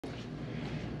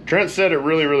Trent said it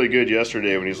really good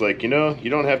yesterday when he's like, you know, you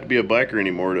don't have to be a biker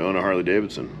anymore to own a Harley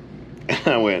Davidson. And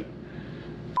I went,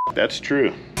 that's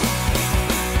true.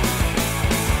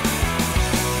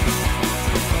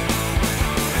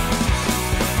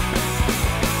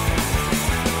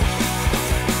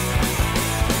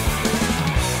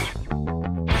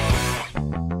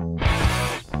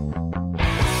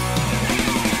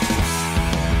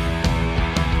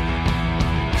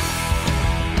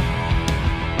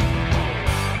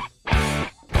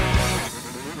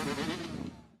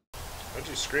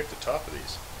 Scrape the top of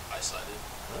these. I slid it.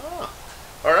 Oh.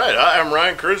 Alright, I'm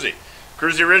Ryan Kruesi.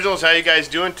 Kruesi Originals, how you guys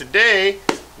doing? Today,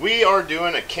 we are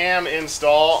doing a cam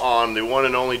install on the one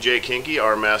and only Jake Hinkey,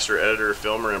 our master editor,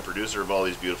 filmer, and producer of all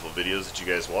these beautiful videos that you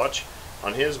guys watch.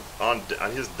 On his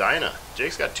Dyna.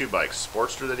 Jake's got two bikes,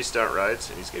 Sportster that he stunt rides,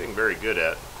 and he's getting very good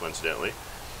at, coincidentally.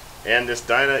 And this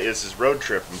Dyna is his road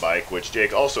tripping bike, which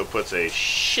Jake also puts a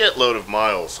shitload of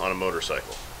miles on a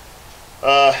motorcycle.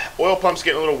 Oil pump's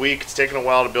getting a little weak. It's taking a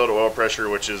while to build oil pressure,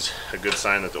 which is a good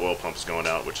sign that the oil pump's going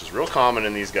out, which is real common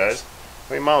in these guys.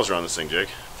 How many miles are on this thing, Jake?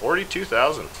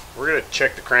 42,000. We're going to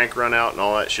check the crank run out and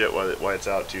all that shit while it's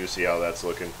out too, see how that's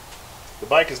looking. The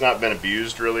bike has not been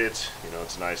abused really. It's, you know,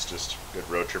 it's nice, just good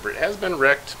road tripper. It has been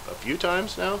wrecked a few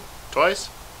times now. Twice.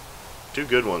 Two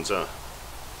good ones, huh?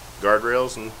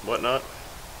 Guardrails and whatnot.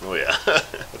 Oh yeah.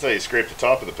 That's how you scrape the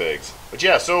top of the pegs. But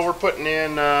yeah, so we're putting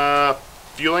in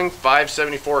feuling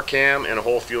 574 cam and a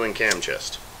whole feuling cam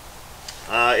chest.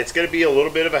 It's going to be a little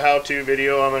bit of a how-to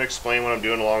video. I'm going to explain what I'm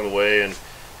doing along the way and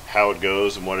how it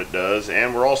goes and what it does.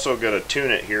 And we're also going to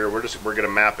tune it here. We're going to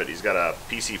map it. He's got a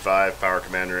PC5 Power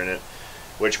Commander in it,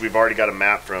 which we've already got a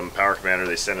map from Power Commander.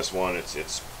 They sent us one.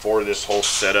 It's for this whole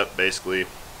setup basically.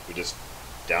 We just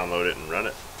download it and run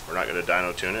it. We're not going to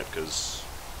dyno tune it because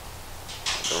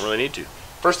I don't really need to.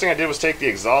 First thing I did was take the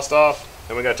exhaust off.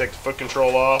 Then we got to take the foot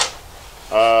control off.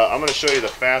 I'm going to show you the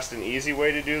fast and easy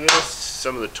way to do this.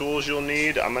 Some of the tools you'll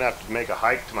need. I'm going to have to make a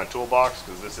hike to my toolbox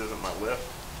because this isn't my lift.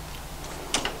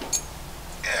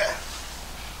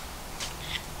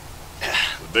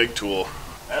 The big tool.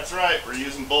 That's right, we're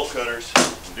using bolt cutters.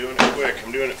 I'm doing it quick.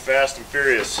 I'm doing it fast and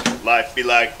furious. Life be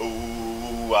like,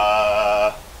 ooh,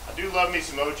 I do love me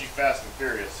some OG Fast and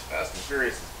Furious. Fast and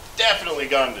Furious has definitely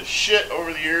gone to shit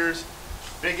over the years.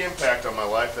 Big impact on my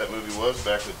life that movie was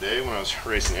back in the day when I was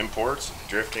racing imports, and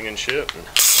drifting and shit. And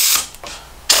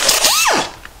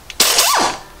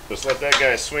just let that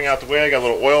guy swing out the way. I got a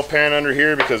little oil pan under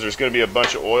here because there's going to be a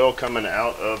bunch of oil coming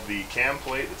out of the cam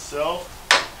plate itself.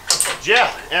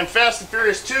 Yeah, and Fast and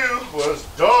Furious 2 was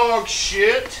dog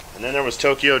shit. And then there was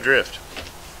Tokyo Drift.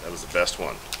 That was the best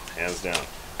one, hands down.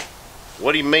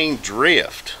 What do you mean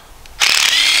drift?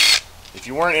 If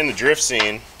you weren't in the drift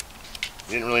scene,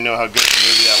 you didn't really know how good of a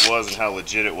movie that was and how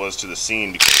legit it was to the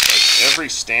scene, because like every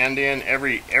stand-in,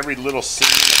 every little scene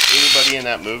of anybody in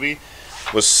that movie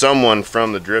was someone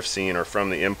from the drift scene or from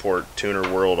the import tuner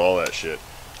world, all that shit.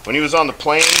 When he was on the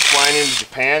plane flying into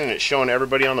Japan and it's showing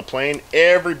everybody on the plane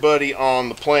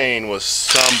was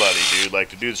somebody, dude.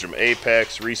 Like the dudes from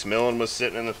Apex, Reese Millen was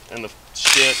sitting in the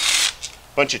shit.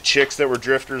 Bunch of chicks that were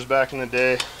drifters back in the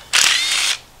day.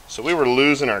 So we were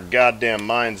losing our goddamn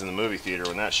minds in the movie theater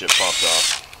when that shit popped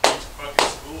off. That's fucking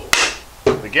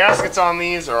cool. The gaskets on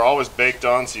these are always baked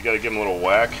on, so you gotta give them a little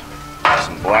whack.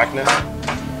 Some blackness.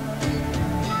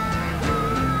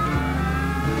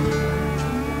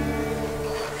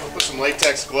 I'll put some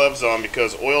latex gloves on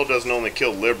because oil doesn't only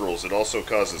kill liberals, it also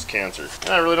causes cancer.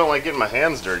 And I really don't like getting my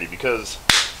hands dirty because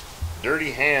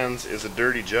dirty hands is a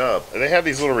dirty job. And they have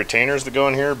these little retainers that go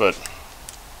in here, but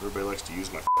everybody likes to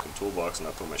use my fucking toolbox and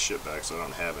not put my shit back, so I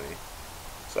don't have any.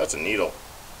 So that's a needle.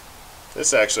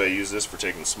 This actually, I use this for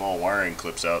taking small wiring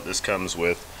clips out. This comes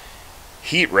with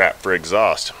heat wrap for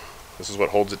exhaust. This is what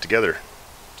holds it together.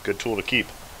 It's a good tool to keep.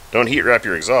 Don't heat wrap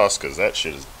your exhaust because that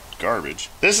shit is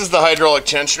garbage. This is the hydraulic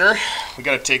tensioner. We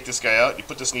got to take this guy out. You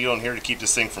put this needle in here to keep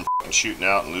this thing from fucking shooting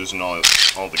out and losing all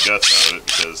the guts out of it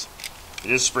because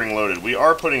it is spring loaded. We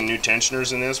are putting new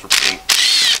tensioners in this. We're putting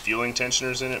feuling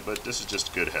tensioners in it, but this is just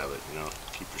a good habit, you know.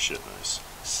 Keep your shit nice.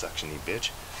 Suction-y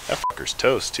bitch. That fucker's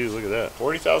toast too, look at that.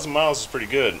 40,000 miles is pretty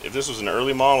good. If this was an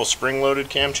early model spring-loaded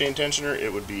cam chain tensioner,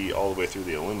 it would be all the way through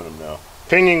the aluminum now.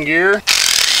 Pinion gear.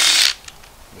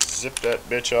 Zip that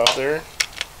bitch off there.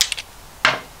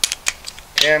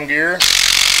 Cam gear.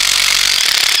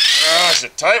 Oh, it's a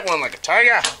tight one like a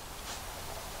tiger.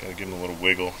 Gotta give them a little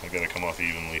wiggle. They gotta come off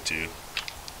evenly too.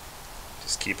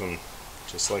 Just keep them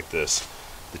just like this.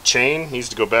 The chain needs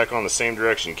to go back on the same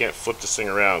direction. You can't flip this thing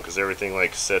around because everything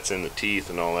like sets in the teeth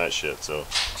and all that shit. So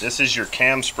this is your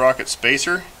cam sprocket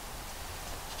spacer.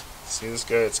 See this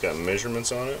guy? It's got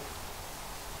measurements on it.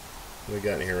 What we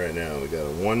got in here right now? We got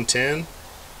a 110,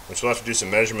 which we'll have to do some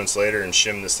measurements later and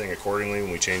shim this thing accordingly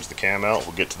when we change the cam out.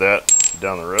 We'll get to that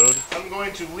down the road. I'm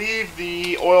going to leave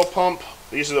the oil pump.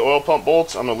 These are the oil pump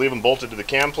bolts. I'm going to leave them bolted to the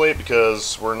cam plate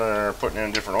because we're putting in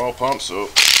a different oil pump, so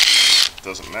it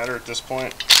doesn't matter at this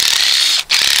point.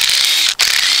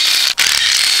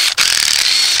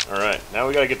 Alright, now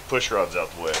we got to get the push rods out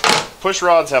the way. Push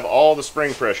rods have all the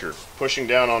spring pressure pushing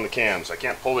down on the cams. I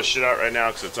can't pull this shit out right now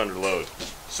because it's under load.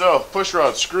 So, push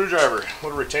rod, screwdriver,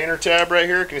 little retainer tab right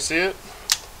here. Can you see it?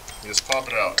 You just pop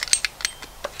it out.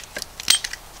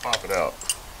 Pop it out.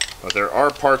 But there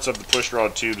are parts of the push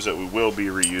rod tubes that we will be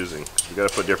reusing. We got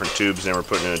to put different tubes in. We're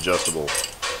putting in adjustable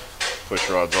push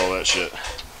rods, all that shit.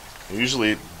 They're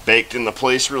usually baked into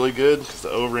place really good because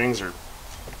the O-rings are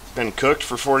been cooked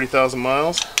for 40,000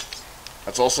 miles.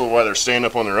 That's also why they're staying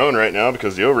up on their own right now,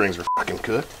 because the O-rings are fucking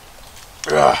cooked.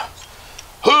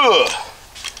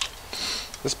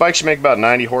 This bike should make about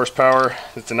 90 horsepower.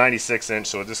 It's a 96 inch,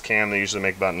 so with this cam they usually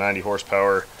make about 90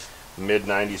 horsepower, mid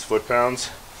 90s foot-pounds.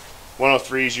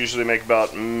 103s usually make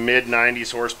about mid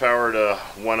 90s horsepower to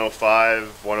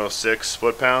 105, 106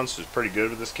 foot-pounds. So it's pretty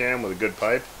good with this cam with a good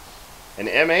pipe. An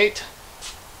M8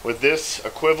 with this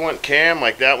equivalent cam,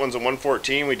 like that one's a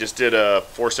 114. We just did a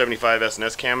 475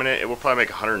 S&S cam in it. It will probably make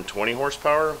 120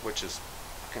 horsepower, which is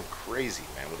fucking crazy,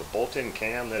 man. With a bolt-in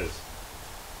cam, that is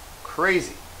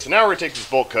crazy. So now we're gonna take these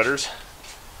bolt cutters,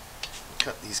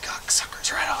 cut these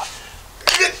cocksuckers right off.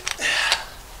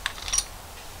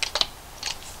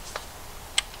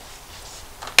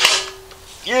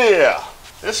 Yeah,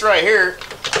 this right here,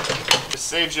 this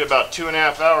saves you about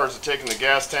 2.5 hours of taking the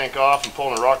gas tank off and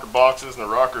pulling the rocker boxes and the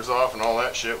rockers off and all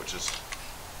that shit, which is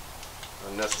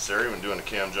unnecessary when doing a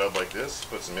cam job like this.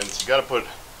 Put some in. So you got to put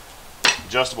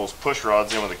adjustable push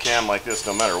rods in with a cam like this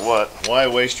no matter what. Why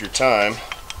waste your time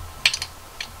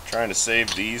trying to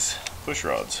save these push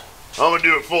rods? I'm gonna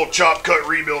do it full chop cut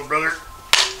rebuild, brother.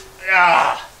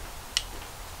 Yeah.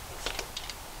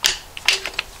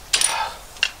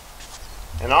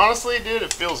 And honestly, dude,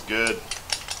 it feels good.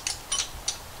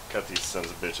 Cut these sons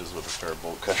of bitches with a pair of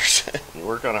bolt cutters. You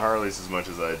work on Harleys as much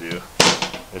as I do.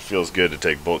 It feels good to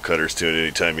take bolt cutters to it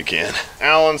anytime you can.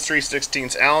 Allen's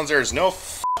 3/16 Allen's. There's no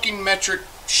fucking metric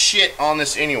shit on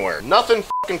this anywhere. Nothing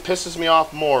fucking pisses me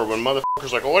off more when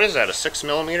motherfuckers like, oh, what is that, a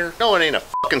 6mm? No, it ain't a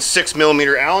fucking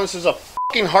 6mm Allen. This is a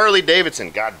fucking Harley Davidson,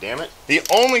 god damn it. The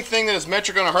only thing that is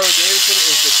metric on a Harley Davidson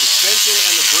is the suspension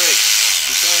and the brakes,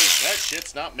 because that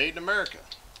shit's not made in America.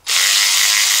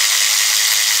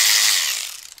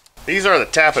 These are the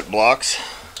tappet blocks.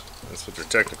 That's what they're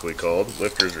technically called.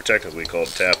 Lifters are technically called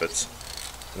tappets.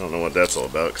 I don't know what that's all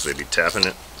about because they'd be tapping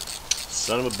it.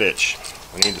 Son of a bitch.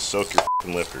 I need to soak your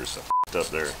fucking lifters. I f***ed up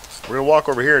there. We're going to walk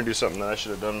over here and do something that I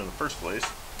should have done in the first place.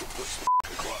 Put some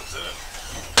clogs in it.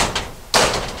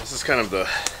 This is kind of the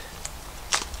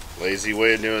lazy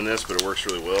way of doing this, but it works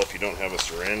really well if you don't have a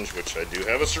syringe, which I do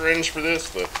have a syringe for this,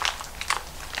 but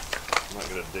I'm not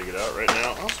going to dig it out right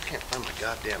now. I also can't find my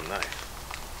goddamn knife.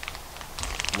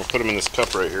 I'm going to put them in this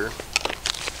cup right here.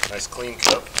 Nice clean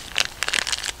cup.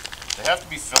 They have to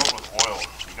be filled with oil.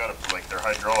 You gotta, like, they're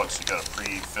hydraulics, you gotta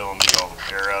pre-fill them to get all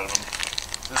the air out of them.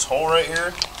 This hole right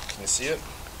here, can you see it?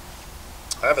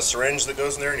 I have a syringe that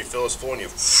goes in there and you fill this full and you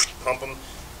pump them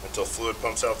until fluid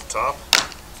pumps out the top.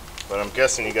 But I'm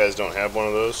guessing you guys don't have one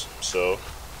of those, so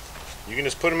you can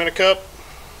just put them in a cup,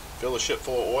 fill the shit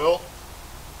full of oil.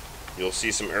 You'll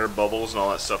see some air bubbles and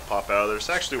all that stuff pop out of there. This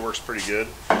actually works pretty good.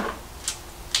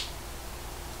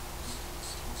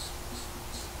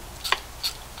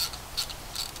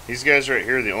 These guys right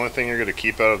here, the only thing you're going to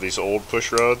keep out of these old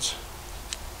push rods,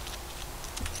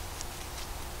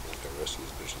 the rest of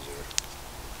these bitches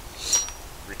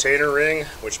here. Retainer ring,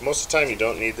 which most of the time you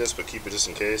don't need this, but keep it just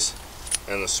in case,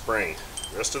 and the spring.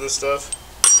 The rest of this stuff,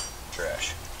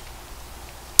 trash.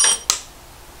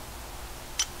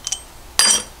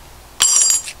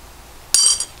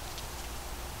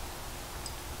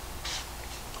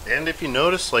 And if you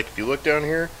notice, like if you look down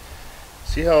here,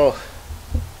 see how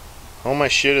all my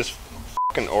shit is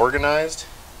fucking organized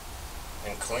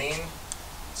and clean.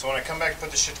 So when I come back and put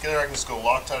this shit together, I can just go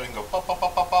Loctite and go pop, pop,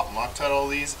 pop, pop, pop, and Loctite all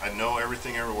these. I know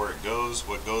everything everywhere it goes,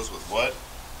 what goes with what.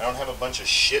 I don't have a bunch of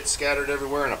shit scattered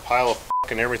everywhere and a pile of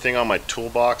fucking everything on my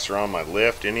toolbox or on my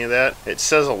lift, any of that. It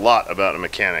says a lot about a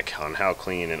mechanic on how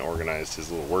clean and organized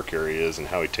his little work area is and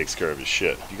how he takes care of his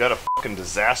shit. If you got a fucking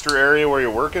disaster area where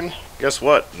you're working, guess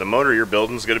what? The motor you're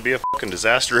building is going to be a fucking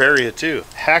disaster area too.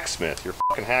 Hacksmith, you're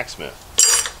fucking hacksmith.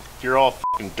 If you're all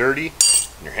fucking dirty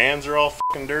and your hands are all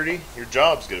fucking dirty, your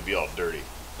job's going to be all dirty.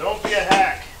 Don't be a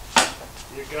hack.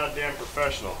 Be a goddamn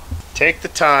professional. Take the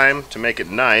time to make it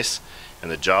nice,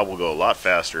 and the job will go a lot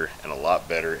faster and a lot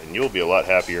better, and you'll be a lot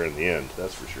happier in the end,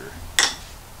 that's for sure.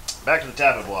 Back to the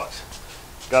tappet blocks.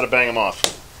 Gotta bang them off.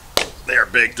 They are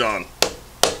baked on.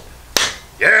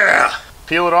 Yeah!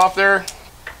 Peel it off there.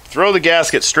 Throw the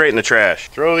gasket straight in the trash.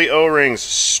 Throw the O-rings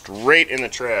straight in the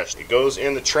trash. It goes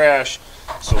in the trash,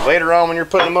 so later on when you're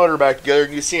putting the motor back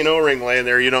together, you see an O-ring laying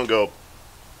there, you don't go,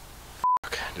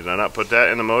 "Fuck, did I not put that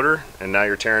in the motor?" And now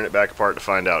you're tearing it back apart to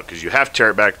find out, because you have to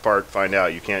tear it back apart to find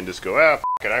out. You can't just go, "Ah,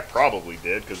 fuck it, I probably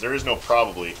did," because there is no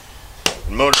probably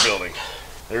in motor building.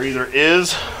 There either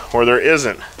is or there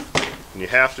isn't, and you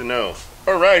have to know.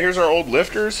 Alright, here's our old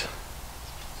lifters.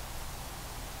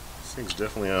 This thing's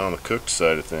definitely on the cooked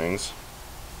side of things.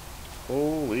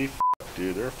 Holy fuck,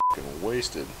 dude, they're fucking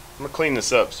wasted. I'm gonna clean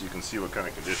this up so you can see what kind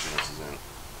of condition this is in.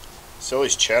 See all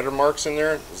these chatter marks in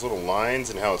there? Those little lines,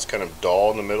 and how it's kind of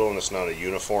dull in the middle and it's not a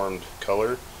uniformed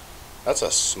color? That's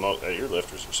a smoke. Your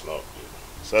lifters are smoked, dude.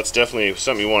 So that's definitely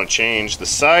something you want to change. The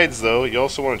sides, though, you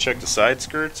also want to check the side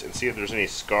skirts and see if there's any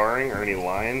scarring or any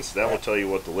lines. That will tell you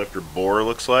what the lifter bore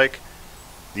looks like.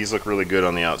 These look really good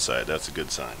on the outside. That's a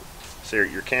good sign. So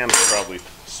your cam's probably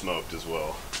smoked as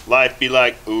well. Life be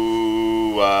like,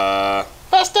 ooh,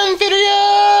 Fast and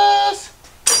Furious!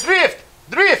 Drift!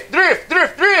 Drift! Drift!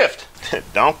 Drift!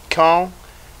 Drift! Donkey Kong?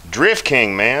 Drift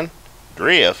King, man.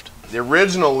 Drift. The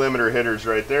original limiter hitter's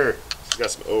right there. It's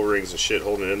got some O-rings and shit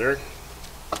holding it in there.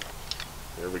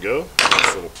 There we go.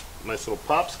 Nice little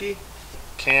popski.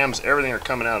 Cams, everything are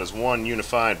coming out as one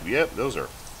unified. Yep, those are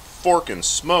forking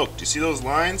smoked. Do you see those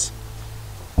lines?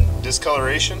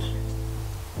 Discoloration.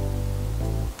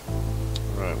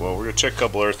 Alright, well, we're going to check a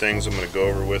couple other things I'm going to go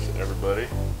over with everybody.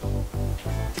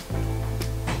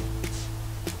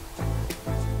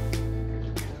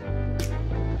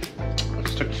 I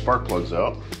just took the spark plugs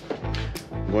out.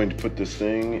 I'm going to put this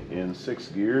thing in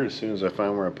 6th gear as soon as I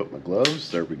find where I put my gloves.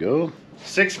 There we go.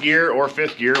 6th gear or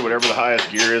 5th gear, whatever the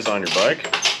highest gear is on your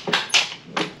bike.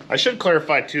 I should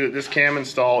clarify too that this cam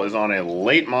install is on a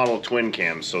late model twin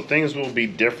cam, so things will be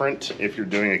different if you're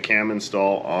doing a cam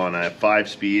install on a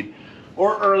 5-speed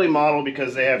or early model,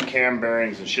 because they have cam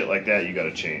bearings and shit like that you got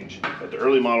to change. But the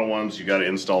early model ones, you got to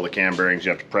install the cam bearings,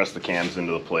 you have to press the cams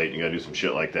into the plate, you got to do some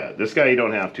shit like that. This guy you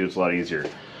don't have to, it's a lot easier.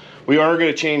 We are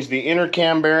going to change the inner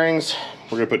cam bearings.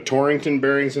 We're going to put Torrington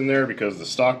bearings in there because the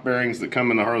stock bearings that come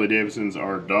in the Harley Davidsons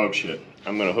are dog shit.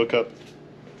 I'm going to hook up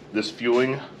this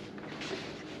feuling.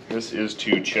 This is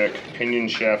to check pinion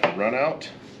shaft runout.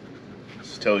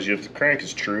 This tells you if the crank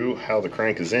is true, how the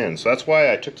crank is in. So that's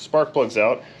why I took the spark plugs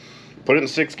out, put it in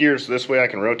 6th gear, so this way I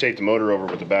can rotate the motor over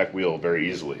with the back wheel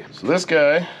very easily. So this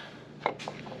guy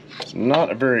is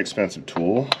not a very expensive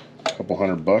tool, a couple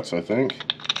 $100 I think.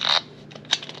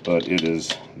 But it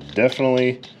is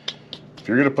definitely, if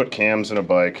you're going to put cams in a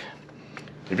bike,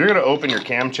 if you're going to open your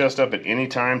cam chest up at any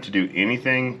time to do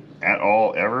anything at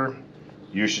all ever,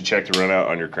 you should check the runout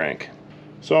on your crank.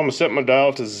 So I'm going to set my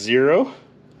dial to 0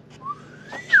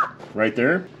 right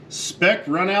there. Spec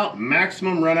runout,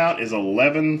 maximum runout is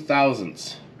 11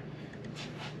 thousandths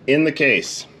in the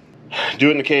case. Do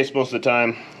it in the case most of the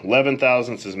time. 11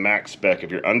 thousandths is max spec.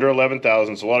 If you're under 11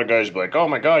 thousandths, a lot of guys will be like, "Oh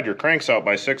my god, your crank's out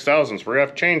by 6 thousandths. We're gonna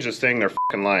have to change this thing." They're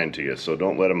fucking lying to you, so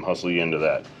don't let them hustle you into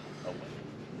that.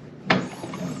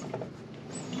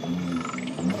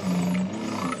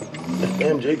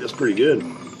 Damn, Jake, that's pretty good.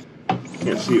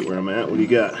 Can't see it where I'm at. What do you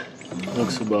got?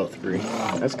 Looks about 3.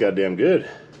 That's goddamn good.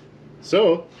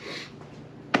 So,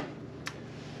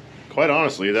 quite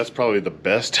honestly, that's probably the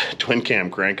best twin cam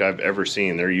crank I've ever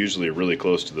seen. They're usually really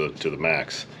close to the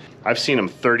max. I've seen them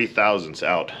 30 thousandths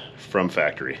out from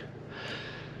factory.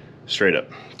 Straight up.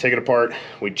 Take it apart,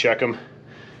 we'd check them,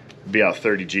 be out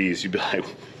 30 G's. You'd be like,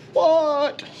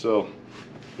 what? So,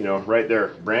 you know, right there,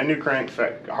 brand new crank.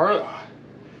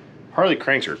 Harley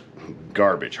cranks are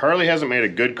garbage. Harley hasn't made a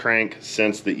good crank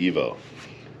since the Evo.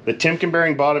 The Timken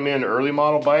bearing bottom end early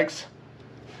model bikes,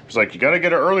 it's like, you got to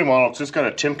get an early model, it's just got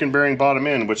a Timken bearing bottom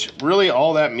end, which really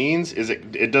all that means is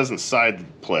it doesn't side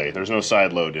play. There's no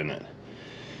side load in it.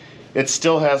 It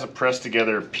still has a pressed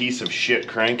together piece of shit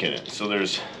crank in it. So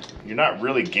you're not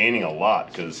really gaining a lot,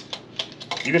 because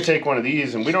you can take one of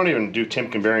these, and we don't even do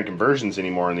Timken bearing conversions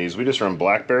anymore on these. We just run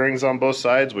black bearings on both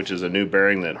sides, which is a new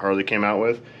bearing that Harley came out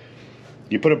with.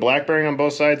 You put a black bearing on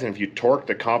both sides, and if you torque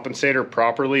the compensator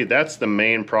properly, that's the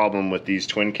main problem with these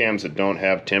twin cams that don't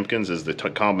have Timkens, is the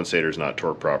compensator is not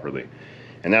torqued properly.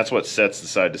 And that's what sets the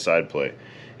side-to-side play.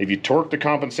 If you torque the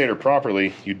compensator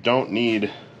properly, you don't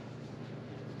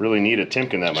really need a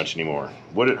Timken that much anymore.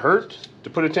 Would it hurt to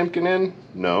put a Timken in?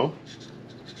 No.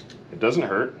 It doesn't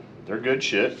hurt. They're good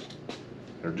shit.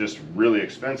 They're just really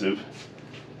expensive.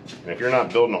 And if you're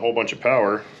not building a whole bunch of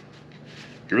power,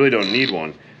 you really don't need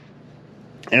one.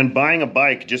 And buying a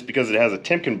bike just because it has a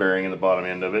Timken bearing in the bottom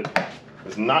end of it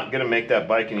is not going to make that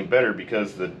bike any better,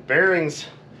 because the bearings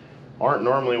aren't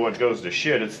normally what goes to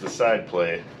shit. It's the side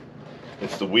plate.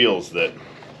 It's the wheels that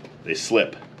they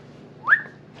slip,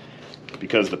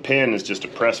 because the pin is just a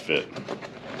press fit.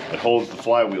 It holds the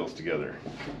flywheels together.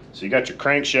 So you got your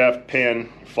crankshaft pin,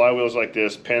 flywheels like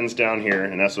this, pins down here,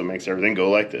 and that's what makes everything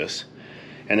go like this.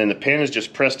 And then the pin is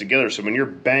just pressed together, so when you're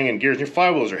banging gears, your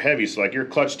flywheels are heavy, so like you're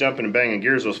clutch dumping and banging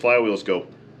gears, those flywheels go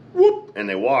whoop, and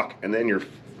they walk, and then you're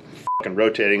fucking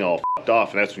rotating all fucked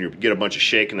off, and that's when you get a bunch of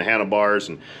shake in the handlebars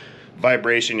and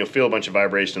vibration. You'll feel a bunch of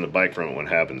vibration in the bike from it when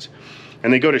it happens.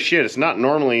 And they go to shit. It's not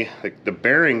normally like the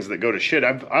bearings that go to shit.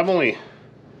 I've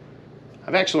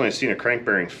actually only seen a crank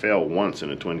bearing fail once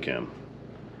in a twin cam,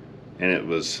 and it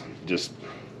was just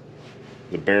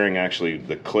the bearing, actually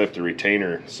the clip, the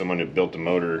retainer. Someone had built the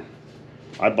motor.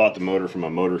 I bought the motor from a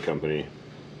motor company,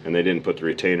 and they didn't put the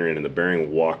retainer in, and the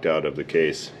bearing walked out of the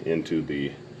case into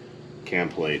the cam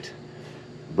plate,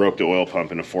 broke the oil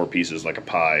pump into 4 pieces like a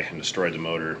pie, and destroyed the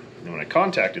motor. And when I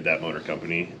contacted that motor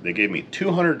company, they gave me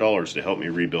 $200 to help me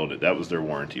rebuild it. That was their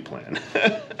warranty plan.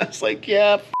 I was like,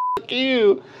 yeah, fuck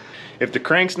you. If the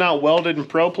crank's not welded and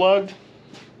pro plugged,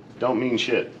 don't mean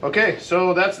shit. Okay,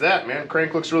 so that's that, man.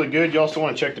 Crank looks really good. You also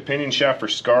want to check the pinion shaft for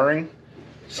scarring.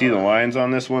 See the lines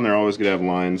on this one? They're always gonna have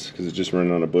lines because it's just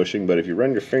running on a bushing. But if you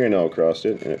run your fingernail across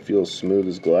it and it feels smooth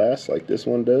as glass like this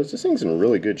one does, this thing's in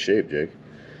really good shape, Jake.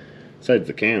 Besides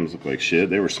the cams look like shit,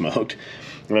 they were smoked.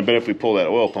 And I bet if we pull that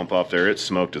oil pump off there, it's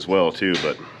smoked as well too.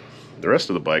 But the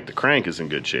rest of the bike, the crank is in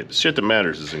good shape. The shit that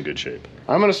matters is in good shape.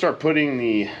 I'm gonna start putting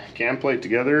the cam plate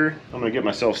together. I'm gonna get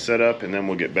myself set up, and then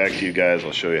we'll get back to you guys.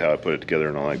 I'll show you how I put it together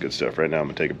and all that good stuff. Right now I'm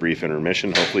gonna take a brief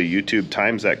intermission. Hopefully YouTube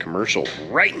times that commercial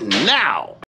right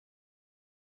now.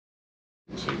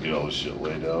 So get all this shit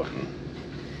laid out and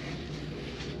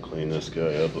clean this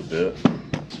guy up a bit.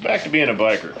 It's back to being a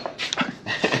biker.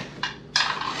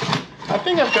 I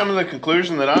think I've come to the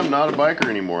conclusion that I'm not a biker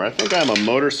anymore. I think I'm a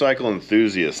motorcycle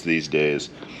enthusiast these days,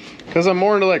 because I'm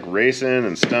more into like racing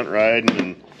and stunt riding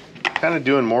and kind of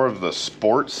doing more of the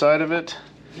sports side of it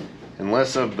and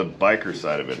less of the biker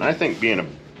side of it. And I think being a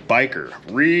biker,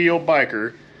 real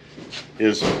biker,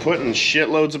 is putting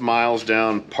shitloads of miles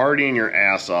down, partying your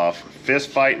ass off, fist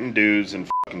fighting dudes and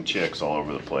fucking chicks all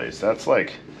over the place. That's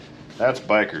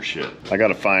biker shit. I got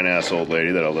a fine ass old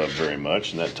lady that I love very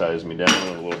much, and that ties me down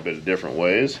in a little bit of different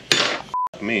ways.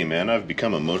 Fuck me, man, I've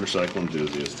become a motorcycle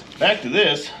enthusiast. Back to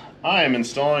this, I am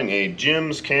installing a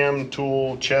Jim's Cam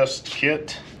Tool Chest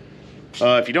Kit.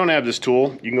 If you don't have this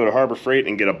tool, you can go to Harbor Freight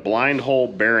and get a blind hole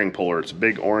bearing puller. It's a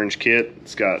big orange kit.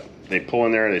 It's got, they pull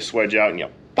in there, they swedge out, and you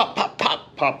pop, pop,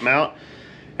 pop, pop them out.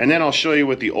 And then I'll show you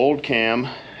with the old cam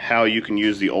how you can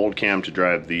use the old cam to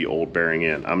drive the old bearing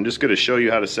in. I'm just gonna show you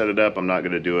how to set it up. I'm not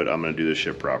gonna do it. I'm gonna do this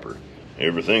shit proper.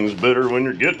 Everything's better when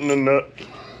you're getting a nut.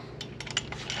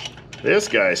 This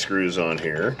guy screws on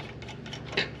here.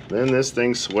 Then this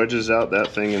thing swedges out that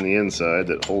thing in the inside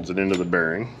that holds it into the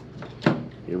bearing.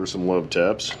 Give her some love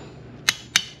taps.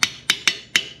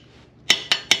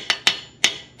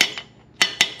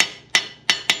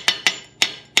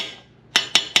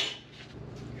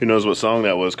 Who knows what song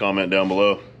that was? Comment down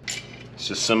below. It's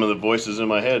just some of the voices in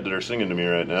my head that are singing to me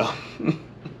right now.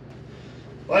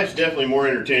 Life's definitely more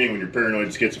entertaining when you're paranoid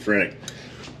and schizophrenic.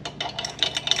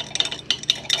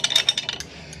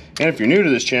 And if you're new to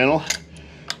this channel,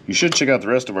 you should check out the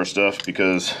rest of our stuff,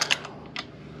 because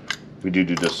we do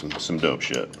just some dope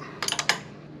shit.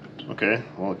 Okay,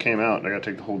 well it came out. I gotta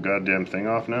take the whole goddamn thing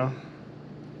off now.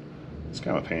 It's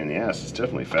kind of a pain in the ass. It's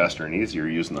definitely faster and easier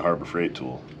using the Harbor Freight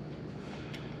tool.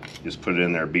 Just put it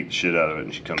in there, beat the shit out of it,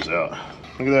 and she comes out.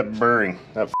 Look at that bearing,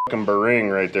 that fucking bearing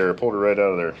right there. I pulled it right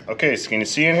out of there. Okay, so can you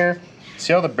see in here?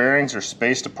 See how the bearings are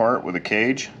spaced apart with a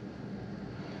cage?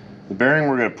 The bearing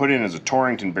we're gonna put in is a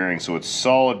Torrington bearing, so it's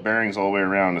solid bearings all the way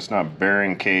around. It's not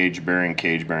bearing cage, bearing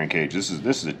cage, bearing cage. This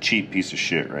is a cheap piece of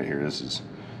shit right here. This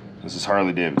is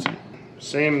Harley Davidson.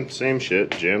 Same shit.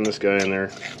 Jam this guy in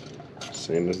there.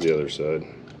 Same as the other side.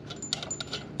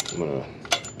 I'm gonna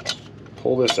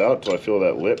pull this out till I feel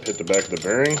that lip hit the back of the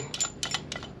bearing.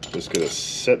 Just gonna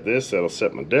set this, that'll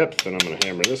set my depth, and I'm gonna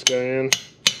hammer this guy in.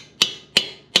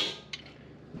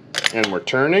 And we're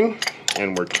turning,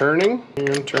 and we're turning,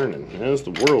 and turning. As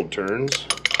the world turns,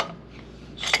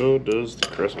 so does the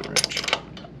crescent wrench.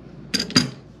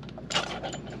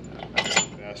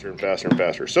 Faster and faster and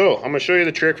faster. So, I'm gonna show you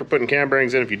the trick for putting cam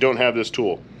bearings in if you don't have this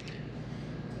tool.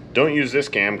 Don't use this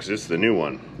cam, because it's the new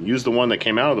one. Use the one that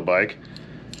came out of the bike.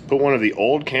 Put one of the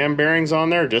old cam bearings on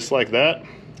there, just like that,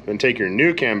 Then take your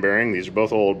new cam bearing, these are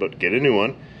both old, but get a new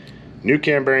one. New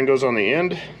cam bearing goes on the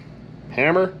end,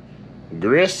 hammer,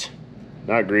 grease,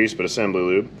 not grease, but assembly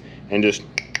lube, and just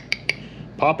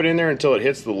pop it in there until it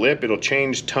hits the lip. It'll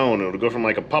change tone. It'll go from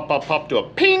like a pop, pop, pop to a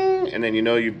ping, and then you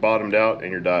know you've bottomed out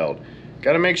and you're dialed.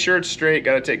 Got to make sure it's straight,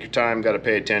 got to take your time, got to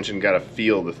pay attention, got to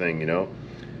feel the thing, you know.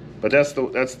 But that's the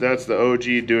OG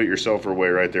do-it-yourselfer way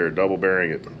right there, double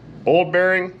bearing it. Old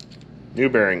bearing, new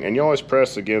bearing, and you always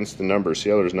press against the numbers. See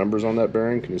how there's numbers on that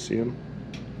bearing? Can you see them?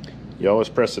 You always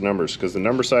press the numbers because the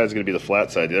number side is going to be the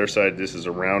flat side. The other side, this is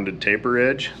a rounded taper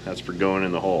edge. That's for going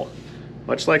in the hole.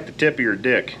 Much like the tip of your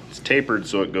dick. It's tapered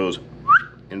so it goes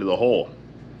into the hole.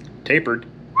 Tapered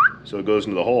so it goes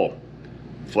into the hole.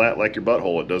 Flat like your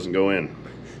butthole, it doesn't go in.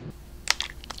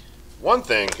 One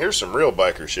thing, here's some real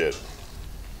biker shit.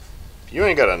 If you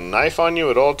ain't got a knife on you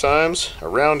at all times,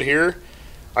 around here,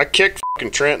 I kicked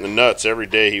fucking Trent in the nuts every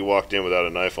day he walked in without a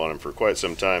knife on him for quite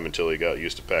some time until he got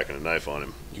used to packing a knife on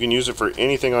him. You can use it for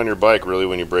anything on your bike really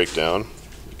when you break down.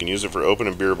 You can use it for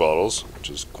opening beer bottles, which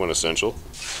is quintessential.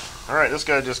 Alright, this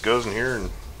guy just goes in here and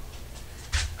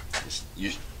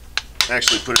you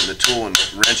actually put it in the tool and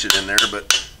wrench it in there,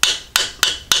 but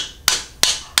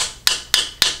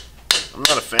I'm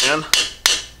not a fan.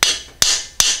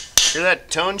 Hear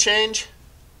that tone change?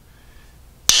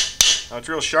 How it's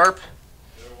real sharp?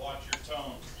 Better watch your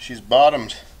tone. She's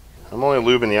bottomed. I'm only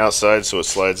lubing the outside so it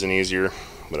slides in easier,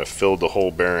 but I filled the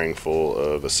whole bearing full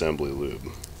of assembly lube.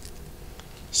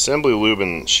 Assembly lube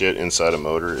and shit inside a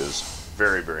motor is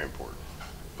very, very important.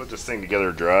 Put this thing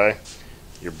together dry,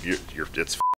 you're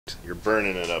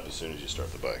burning it up as soon as you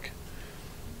start the bike.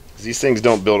 These things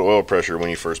don't build oil pressure when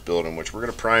you first build them, which we're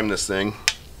going to prime this thing.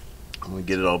 I'm going to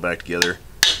get it all back together.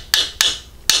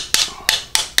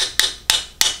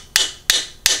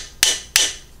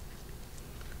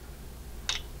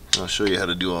 I'll show you how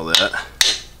to do all that.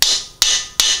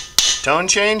 Tone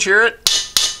change, hear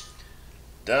it?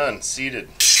 Done, seated.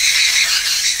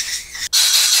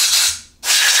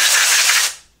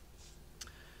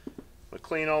 I'll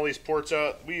clean all these ports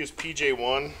out. We use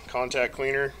PJ1 contact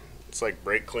cleaner. It's like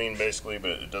brake clean basically,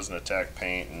 but it doesn't attack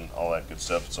paint and all that good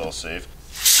stuff. It's all safe.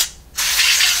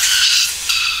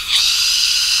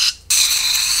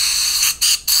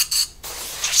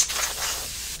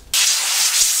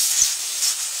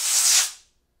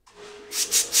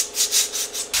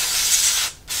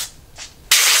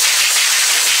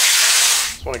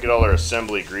 Just want to get all our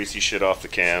assembly greasy shit off the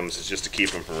cams. It's just to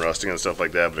keep them from rusting and stuff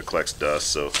like that, but it collects dust,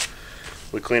 so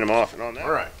we clean them off and on that.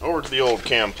 Alright, over to the old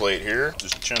cam plate here.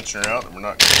 Just chintz her out that we're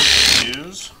not going to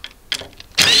use.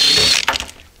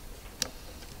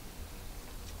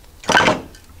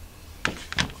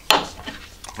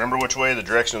 Remember which way the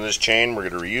direction of this chain. We're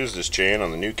going to reuse this chain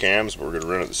on the new cams, but we're going to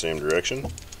run it the same direction.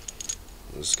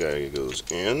 This guy goes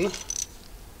in.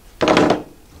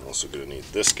 Also going to need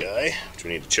this guy, which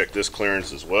we need to check this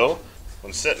clearance as well.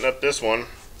 When setting up this one,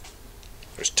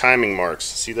 there's timing marks.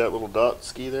 See that little dot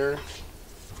ski there?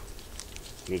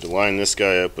 You need to line this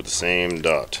guy up with the same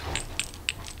dot.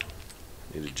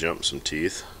 Need to jump some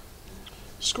teeth.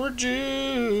 Squirt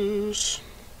juice.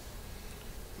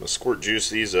 I'm going to squirt juice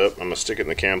these up. I'm going to stick it in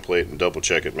the cam plate and double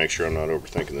check it, make sure I'm not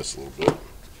overthinking this a little bit.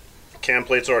 Cam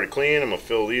plate's already clean. I'm going to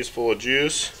fill these full of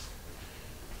juice.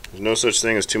 There's no such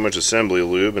thing as too much assembly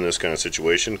lube in this kind of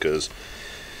situation because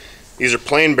these are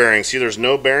plain bearings. See, there's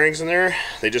no bearings in there.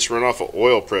 They just run off of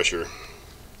oil pressure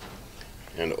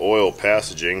and oil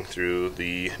passaging through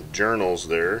the journals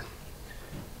there.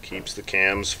 Keeps the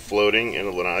cams floating in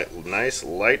a nice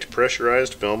light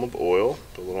pressurized film of oil.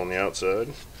 Put a little on the outside,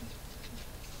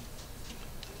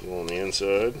 a little on the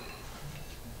inside.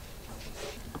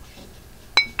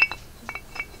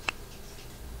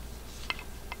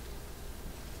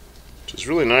 Which is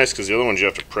really nice because the other ones you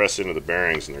have to press into the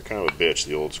bearings and they're kind of a bitch,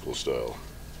 the old school style.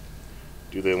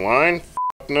 Do they line?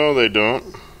 F no, they don't.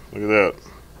 Look at that.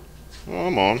 Oh,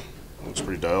 I'm on. Looks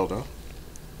pretty dialed, huh?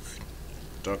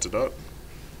 Dot to dot.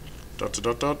 Dot to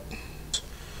dot dot.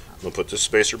 I'm going to put this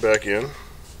spacer back in.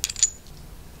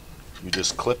 You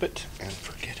just clip it and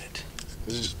forget it.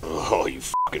 This is just, oh, you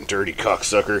fucking dirty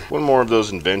cocksucker. One more of those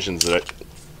inventions that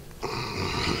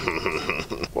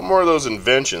one more of those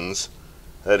inventions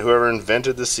that whoever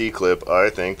invented the C-clip,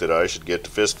 I think that I should get to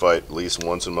fist fight at least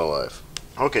once in my life.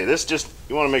 Okay, this just,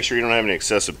 you want to make sure you don't have any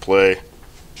excessive play.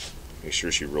 Make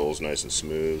sure she rolls nice and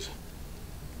smooth.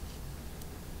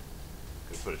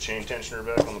 Put a chain tensioner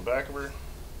back on the back of her.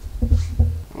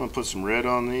 I'm going to put some red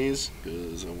on these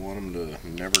because I want them to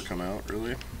never come out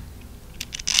really.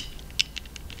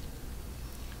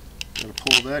 Gotta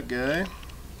pull that guy.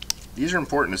 These are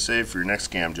important to save for your next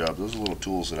cam job. Those are little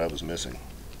tools that I was missing.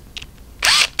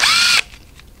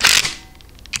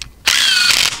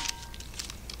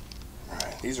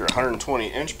 These are 120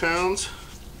 inch-pounds.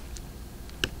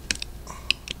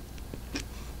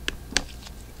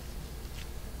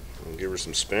 We'll give her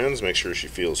some spins, make sure she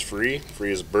feels free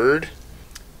as a bird.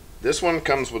 This one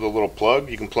comes with a little plug.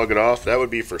 You can plug it off. That would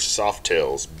be for soft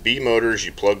tails. B motors,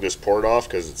 you plug this port off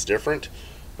because it's different.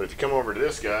 But if you come over to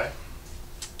this guy,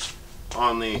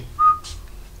 on the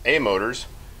A motors,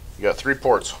 you got 3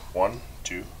 ports. 1,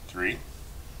 2, 3.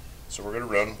 So we're going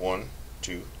to run 1,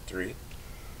 2, 3.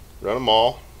 Run them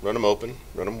all, run them open,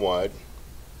 run them wide.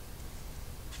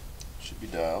 Should be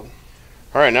dialed.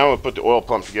 Alright, now we'll put the oil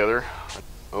pump together.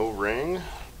 O-ring.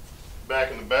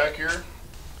 Back in the back here.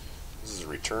 This is a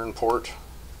return port.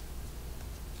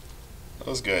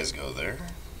 Those guys go there.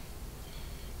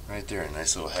 Right there, a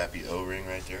nice little happy O-ring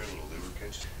right there, a little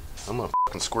lubricant. I'm gonna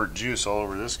fucking squirt juice all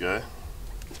over this guy.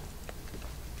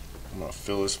 I'm gonna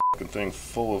fill this fucking thing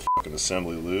full of fucking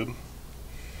assembly lube.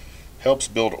 Helps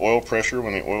build oil pressure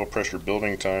when the oil pressure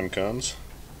building time comes.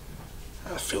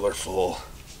 I fill her full.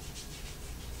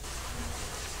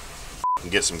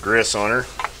 And get some grist on her.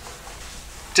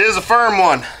 'Tis a firm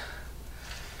one.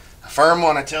 A firm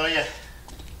one, I tell you.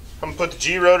 I'm gonna put the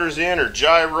G rotors in, or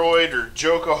gyroid, or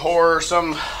Joka Whore, or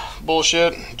some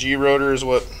bullshit. G rotor is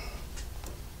what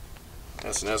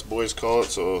S&S boys call it,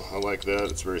 so I like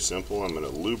that. It's very simple. I'm gonna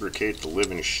lubricate the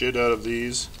living shit out of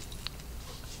these.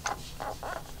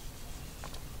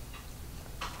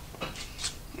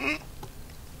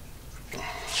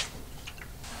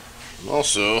 I'm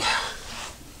also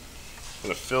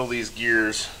gonna fill these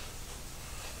gears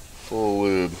full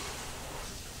of lube.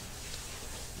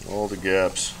 All the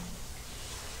gaps.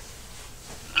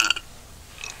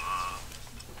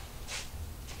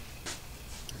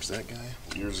 There's that guy.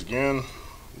 Gears again.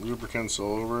 Lubricants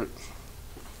all over it.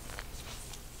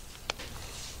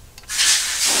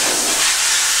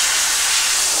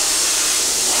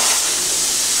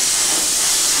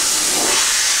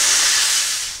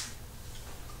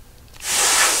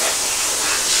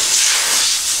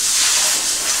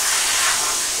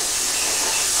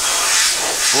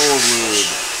 Full of lube.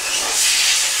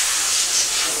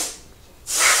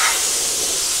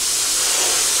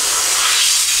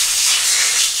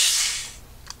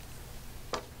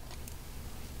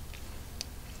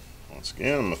 Once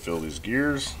again, I'm going to fill these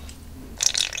gears.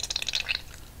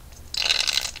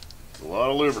 A lot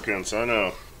of lubricants, I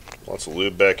know. Lots of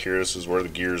lube back here. This is where the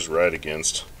gears ride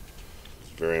against.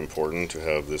 It's very important to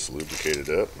have this lubricated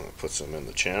up. I'm going to put some in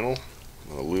the channel.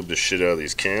 I'm going to lube the shit out of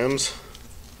these cams.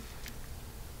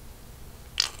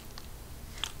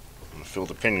 I'm going to fill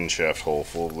the pinion shaft hole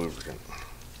full of lubricant.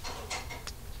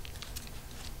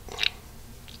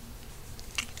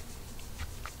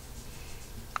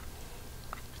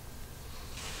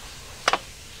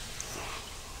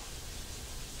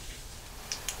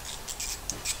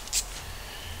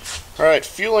 Alright,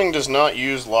 feuling does not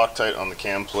use Loctite on the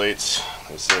cam plates.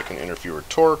 They say it can interfere with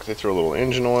torque. They throw a little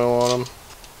engine oil on them.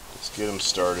 Let's get them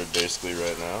started basically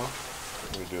right now.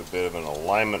 We do a bit of an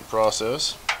alignment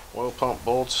process. Oil pump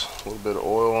bolts, a little bit of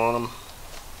oil on them.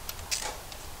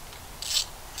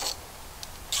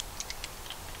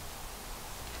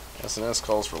 S&S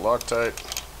calls for Loctite,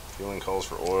 feuling calls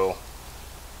for oil.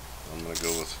 I'm going to go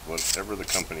with whatever the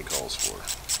company calls for.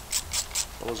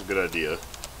 That was a good idea,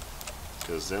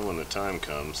 because then when the time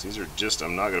comes, these are just,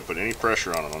 I'm not going to put any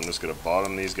pressure on them. I'm just going to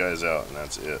bottom these guys out, and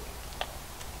that's it.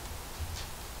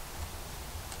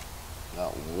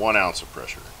 Not 1 ounce of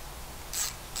pressure.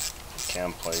 The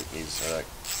cam plate needs, that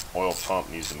oil pump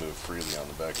needs to move freely on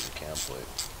the back of the cam plate.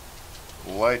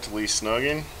 Lightly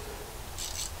snugging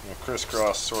in a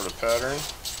crisscross sort of pattern.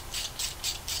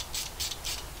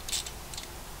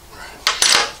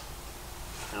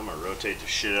 I'm going to rotate the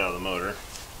shit out of the motor.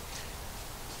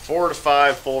 4 to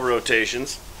 5 full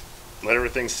rotations. Let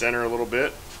everything center a little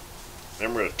bit.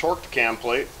 Then we're going to torque the cam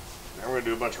plate. Then we're going to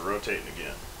do a bunch of rotating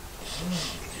again.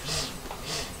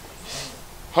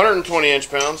 120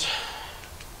 inch-pounds.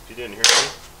 If you didn't hear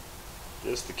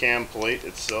me, just the cam plate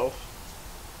itself.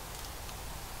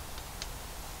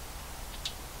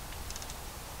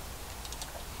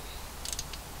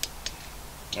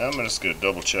 Now I'm just going to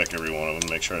double check every one of them,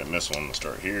 make sure I didn't miss one. We'll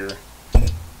start here,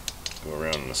 go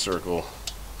around in a circle.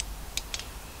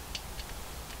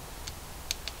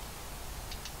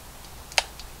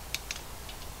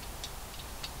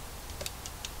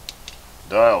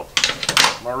 Dialed.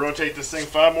 I'm going to rotate this thing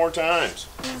 5 more times.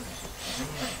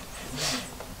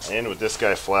 And with this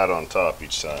guy flat on top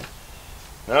each side.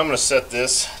 Now I'm going to set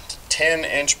this to 10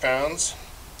 inch-pounds.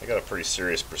 I got a pretty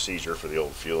serious procedure for the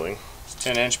old feuling. It's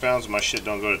 10 inch-pounds, my shit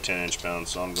don't go to 10 inch-pounds,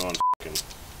 so I'm going fucking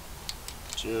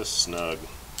just snug.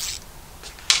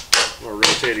 I'm going to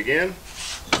rotate again.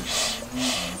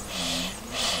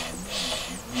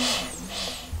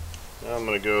 Now I'm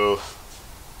going to go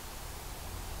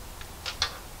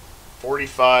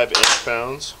 45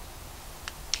 inch-pounds.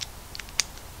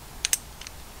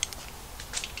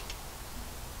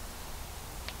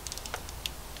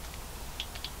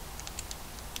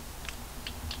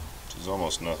 Which is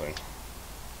almost nothing.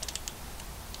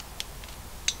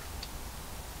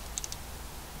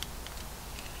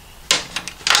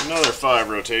 Another 5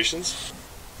 rotations.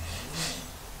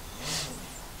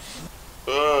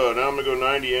 Now I'm going to go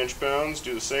 90 inch-pounds,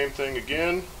 do the same thing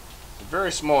again.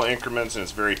 Very small increments and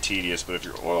it's very tedious, but if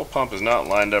your oil pump is not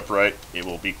lined up right, it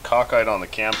will be cockeyed on the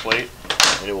cam plate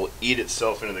and it will eat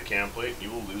itself into the cam plate and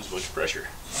you will lose much pressure.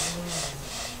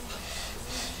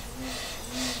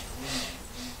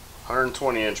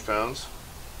 120 inch-pounds.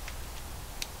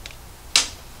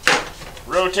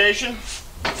 Rotation.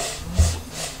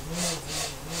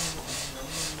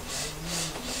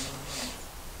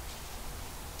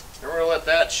 We're going to let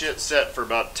that shit set for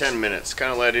about 10 minutes.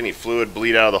 Kind of let any fluid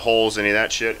bleed out of the holes, any of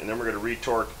that shit, and then we're going to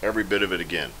retorque every bit of it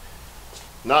again.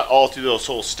 Not all through those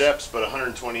whole steps, but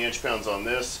 120 inch-pounds on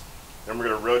this. Then we're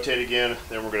going to rotate again,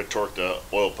 then we're going to torque the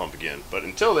oil pump again. But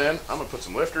until then, I'm going to put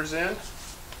some lifters in,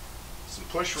 some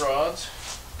push rods.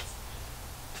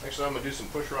 Actually, I'm going to do some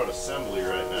push rod assembly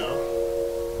right now.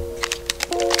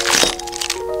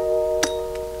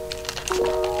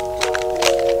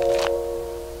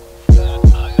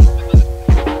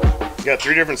 You got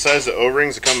 3 different sizes of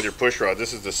O-rings that come with your push rod.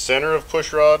 This is the center of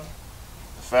push rod.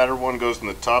 The fatter one goes from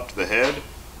the top to the head,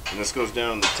 and this goes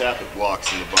down the tappet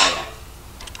blocks in the bottom.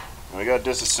 Now, I got to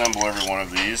disassemble every one of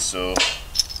these, so it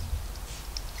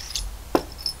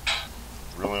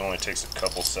really only takes a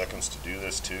couple seconds to do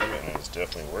this too, and it's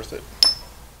definitely worth it.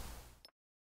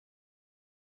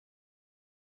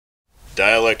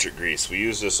 Dielectric grease. We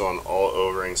use this on all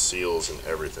O-ring seals and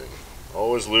everything.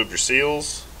 Always lube your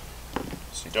seals,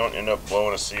 so you don't end up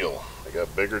blowing a seal. They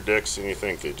got bigger dicks than you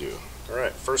think they do.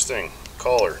 Alright, first thing,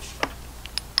 collar,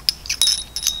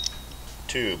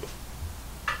 tube,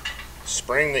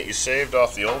 spring that you saved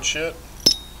off the old shit,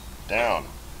 down,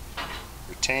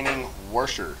 retaining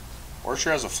washer.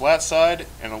 Washer has a flat side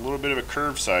and a little bit of a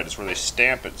curved side. It's where they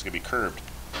stamp it. It's going to be curved.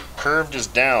 Curved is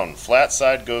down, flat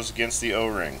side goes against the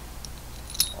O-ring.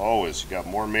 Always, you got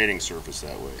more mating surface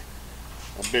that way.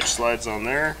 That bitch slides on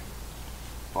there.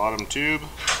 Bottom tube.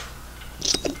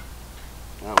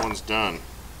 That one's done.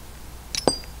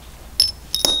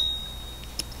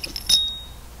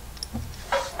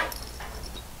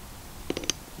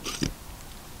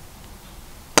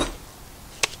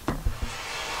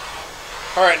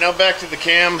 Alright, now back to the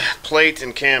cam plate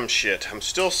and cam shit. I'm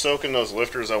still soaking those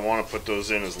lifters. I want to put those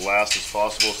in as last as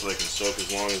possible so they can soak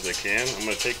as long as they can. I'm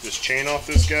going to take this chain off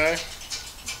this guy.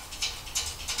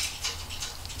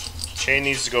 Chain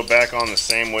needs to go back on the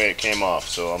same way it came off,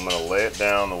 so I'm going to lay it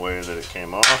down the way that it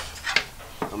came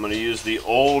off. I'm going to use the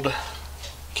old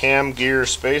cam gear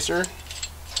spacer.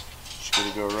 Just going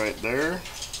to go right there.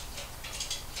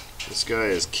 This guy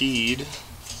is keyed.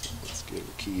 Let's get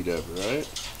it keyed up, right?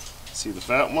 See the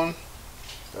fat one?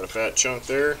 Got a fat chunk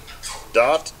there.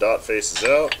 Dot faces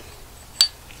out.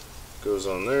 Goes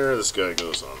on there. This guy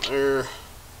goes on there.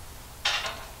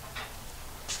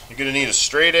 You're going to need a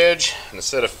straight edge and a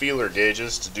set of feeler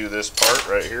gauges to do this part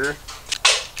right here.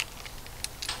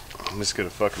 I'm just going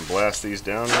to fucking blast these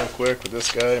down real quick with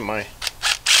this guy.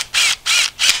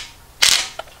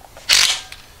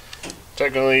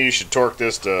 Technically you should torque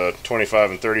this to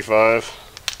 25 and 35.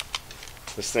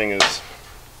 This thing is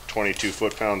 22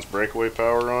 foot-pounds breakaway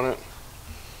power on it,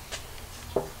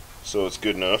 so it's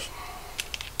good enough.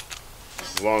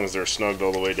 As long as they're snugged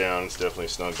all the way down, it's definitely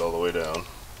snugged all the way down.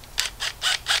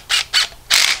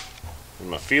 And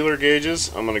my feeler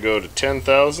gauges, I'm going to go to 10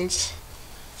 thousandths.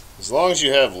 As long as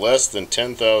you have less than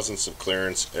 10 thousandths of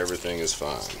clearance, everything is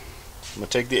fine. I'm going to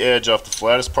take the edge off the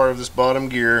flattest part of this bottom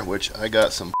gear, which I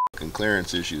got some fucking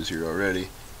clearance issues here already.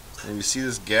 And you see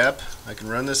this gap? I can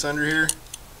run this under here.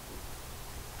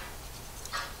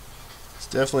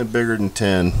 Definitely bigger than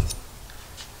 10.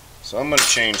 So I'm going to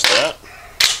change that.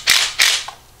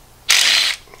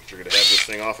 You're going to have this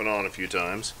thing off and on a few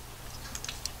times.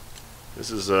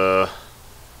 This is a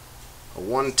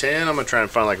 110. I'm going to try and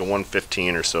find like a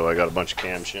 115 or so. I got a bunch of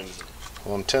cam shims.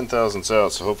 Well, I'm 10 thousandths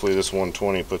out, so hopefully this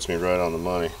 120 puts me right on the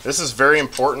money. This is very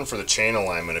important for the chain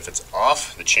alignment. If it's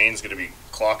off, the chain's going to be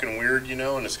clocking weird, you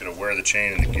know, and it's going to wear the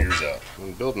chain and the gears out.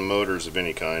 When building motors of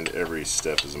any kind, every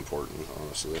step is important,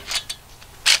 honestly.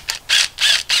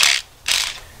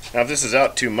 Now if this is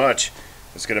out too much,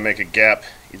 it's going to make a gap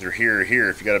either here or here.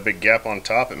 If you got a big gap on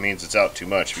top, it means it's out too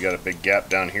much. If you got a big gap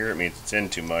down here, it means it's in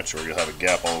too much, or you'll have a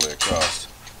gap all the way across.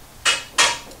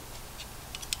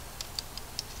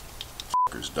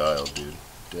 Fucker's dialed, dude.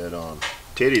 Dead on.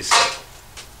 Titties.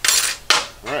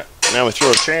 Alright, now we throw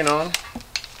a chain on.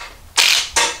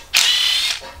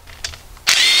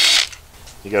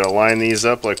 You got to line these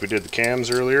up like we did the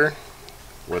cams earlier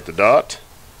with the dot.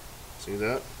 See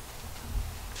that?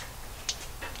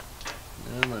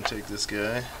 Now I'm going to take this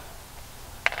guy,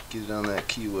 get it on that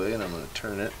keyway, and I'm going to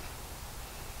turn it.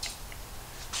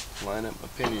 Line up my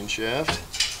pinion shaft.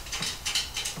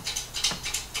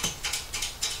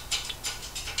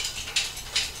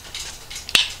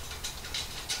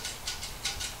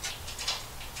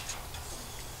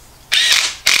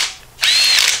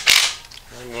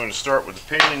 I'm going to start with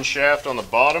the pinion shaft on the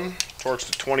bottom, torques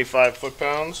to 25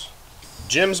 foot-pounds.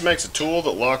 Jim's makes a tool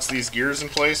that locks these gears in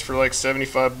place for like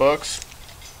 75 bucks.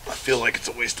 I feel like it's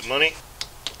a waste of money.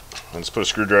 I just put a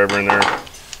screwdriver in there.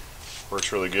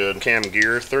 Works really good. Cam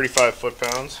gear, 35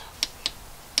 foot-pounds.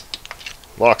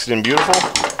 Locks it in beautiful.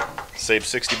 Save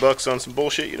 60 bucks on some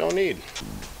bullshit you don't need.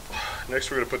 Next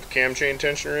we're going to put the cam chain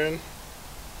tensioner in.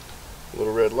 A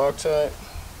little red Loctite.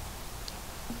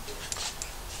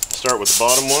 Start with the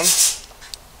bottom one.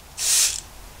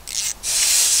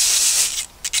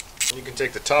 You can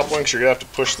take the top links, you're going to have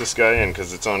to push this guy in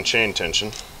because it's on chain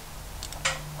tension.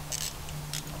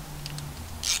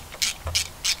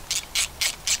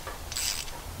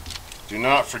 Do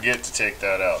not forget to take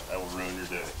that out. That will ruin your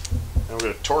day. Now we're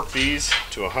going to torque these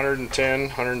to 110,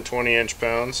 120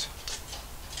 inch-pounds.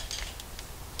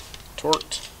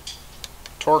 Torqued.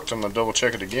 I'm going to double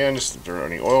check it again, just if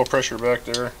there's any oil pressure back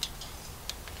there.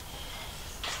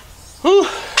 Whew!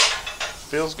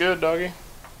 Feels good, doggy.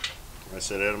 I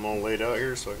said I had them all laid out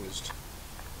here so I can just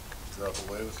drop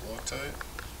away with Loctite.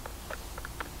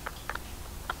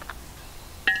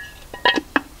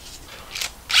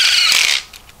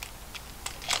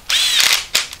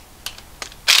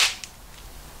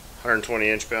 $120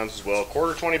 inch-pounds as well.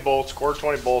 Quarter 20 bolts. Quarter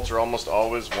 20 bolts are almost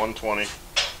always 120.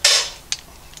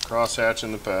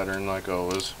 Cross-hatching the pattern like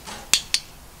always.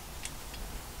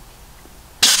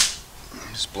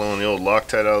 Just blowing the old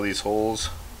Loctite out of these holes.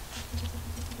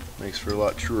 Makes for a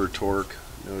lot truer torque.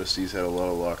 Notice these had a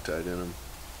lot of Loctite in them.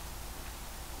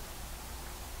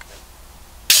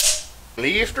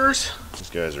 Lifters. These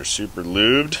guys are super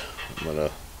lubed. I'm going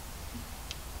to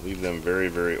leave them very,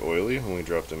 very oily when we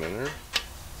drop them in there.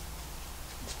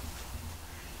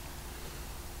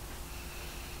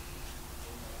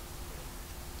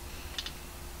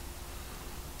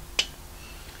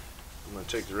 I'm going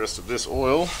to take the rest of this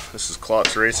oil. This is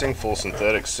Klotz Racing, full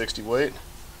synthetic 60 weight.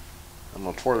 I'm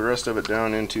going to pour the rest of it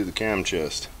down into the cam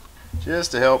chest,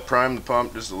 just to help prime the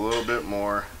pump just a little bit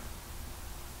more.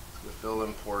 It's going to fill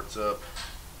them ports up.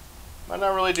 Might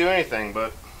not really do anything,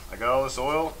 but I got all this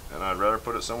oil and I'd rather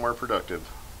put it somewhere productive.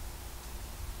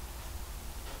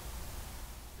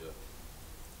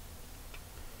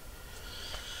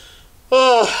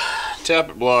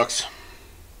 Tappet blocks.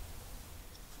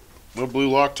 Little blue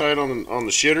Loctite on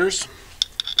the shitters.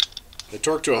 They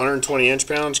torque to 120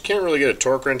 inch-pounds. You can't really get a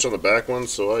torque wrench on the back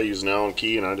ones, so I use an Allen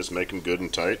key and I just make them good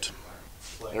and tight.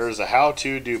 There is a how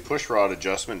to do push rod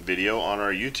adjustment video on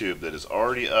our YouTube that is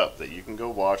already up that you can go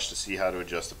watch to see how to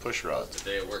adjust the push rod. It's a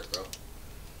day at work, bro.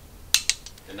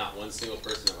 And not one single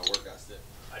person at my work got sick.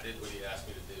 I did what he asked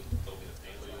me to do. Told me to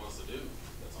paint what he wants to do.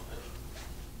 That's on him.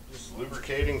 Just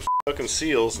lubricating fucking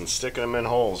seals and sticking them in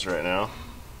holes right now.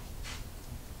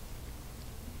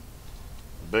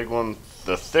 The big one,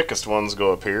 the thickest ones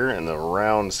go up here, and the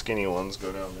round, skinny ones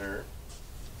go down there.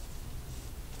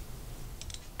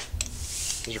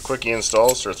 These are quickie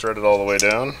installs, so they're threaded all the way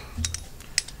down.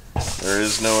 There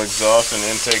is no exhaust and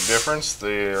intake difference.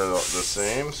 They are the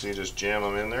same, so you just jam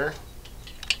them in there.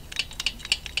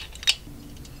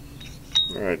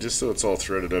 Alright, just so it's all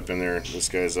threaded up in there. This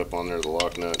guy's up on there, the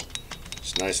lock nut.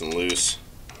 It's nice and loose.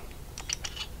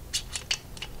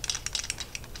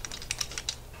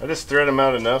 I just thread them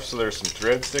out enough so there's some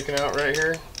thread sticking out right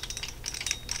here.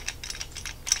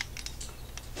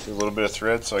 See a little bit of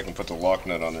thread so I can put the lock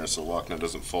nut on there so the lock nut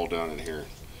doesn't fall down in here.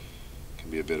 It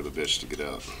can be a bit of a bitch to get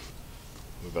out.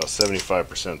 I'm about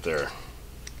 75% there.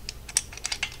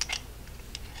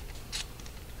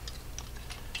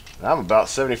 And I'm about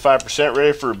 75%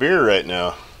 ready for a beer right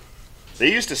now.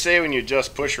 They used to say when you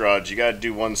adjust push rods, you got to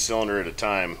do one cylinder at a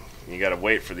time. You got to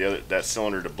wait for that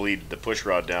cylinder to bleed the push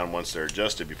rod down once they're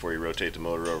adjusted before you rotate the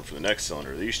motor over for the next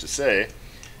cylinder. They used to say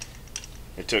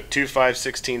it took 2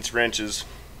 5/16 wrenches,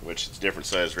 which is different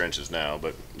size wrenches now,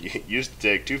 but you used to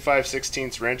take 2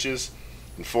 5/16 wrenches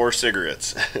and 4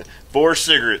 cigarettes. 4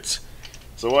 cigarettes.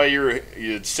 So while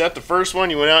you'd set the first one,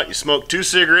 you went out, you smoked 2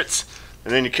 cigarettes,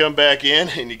 and then you come back in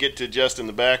and you get to adjusting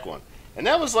the back one. And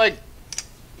that was like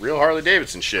real Harley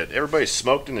Davidson shit. Everybody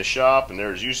smoked in the shop, and there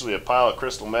was usually a pile of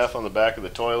crystal meth on the back of the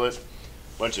toilet,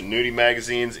 a bunch of nudie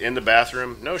magazines in the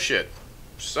bathroom. No shit.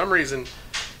 For some reason,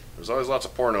 there was always lots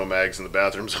of porno mags in the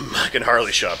bathrooms of fucking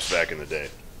Harley shops back in the day.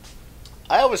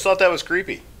 I always thought that was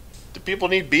creepy. Did people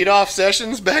need beat-off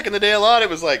sessions back in the day a lot? It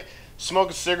was like smoke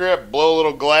a cigarette, blow a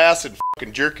little glass, and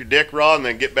fucking jerk your dick raw, and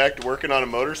then get back to working on a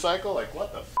motorcycle? Like,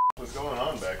 what the f was going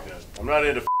on back then? I'm not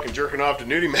into fucking jerking off to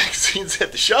nudie magazines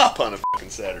at the shop on a fucking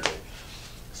Saturday.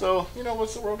 So, you know,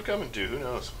 what's the world coming to? Who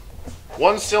knows?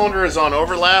 One cylinder is on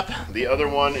overlap, the other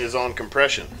one is on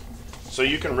compression. So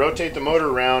you can rotate the motor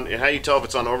around, and how you tell if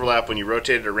it's on overlap when you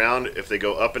rotate it around, if they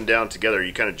go up and down together,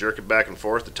 you kind of jerk it back and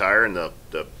forth, the tire and the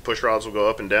push rods will go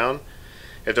up and down.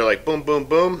 If they're like boom, boom,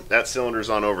 boom, that cylinder's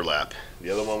on overlap. The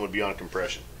other one would be on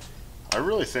compression. I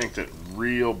really think that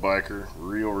real biker,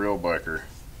 real biker,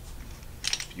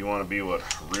 if you want to be what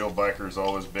real biker's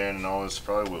always been and always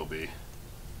probably will be,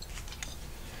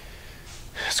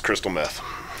 it's crystal meth.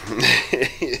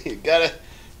 You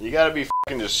gotta be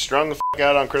fucking just strung the fuck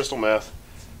out on crystal meth,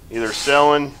 either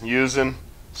selling, using,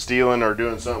 stealing, or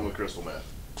doing something with crystal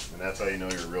meth, and that's how you know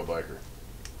you're a real biker.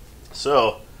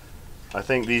 So, I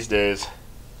think these days,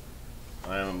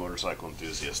 I am a motorcycle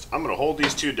enthusiast. I'm gonna hold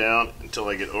these two down until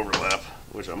I get overlap,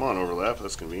 which I'm on overlap.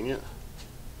 That's convenient.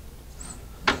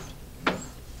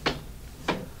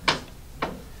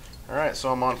 All right,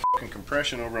 so I'm on fucking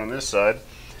compression over on this side.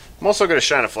 I'm also going to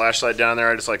shine a flashlight down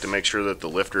there. I just like to make sure that the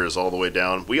lifter is all the way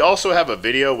down. We also have a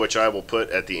video which I will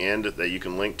put at the end that you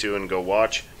can link to and go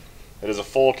watch. It is a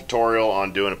full tutorial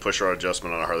on doing a push rod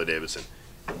adjustment on a Harley Davidson.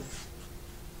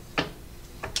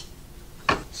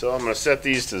 So I'm going to set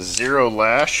these to 0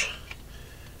 lash,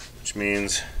 which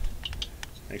means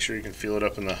make sure you can feel it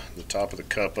up in the top of the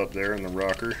cup up there in the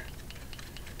rocker.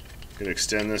 I'm going to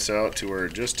extend this out to where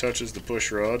it just touches the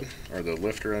push rod, or the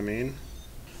lifter I mean.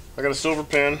 I got a silver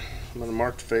pen. I'm going to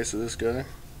mark the face of this guy.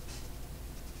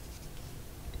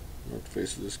 Mark the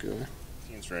face of this guy.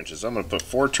 15 wrenches. I'm going to put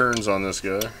 4 turns on this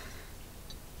guy.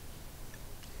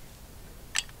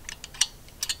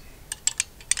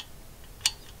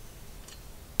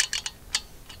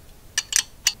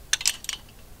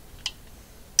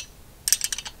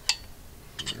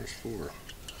 There's 4.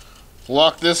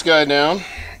 Lock this guy down.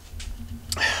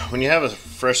 When you have a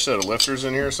fresh set of lifters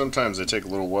in here, sometimes they take a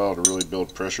little while to really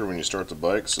build pressure when you start the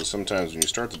bike. So sometimes when you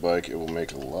start the bike, it will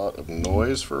make a lot of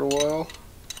noise for a while.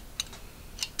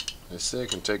 They say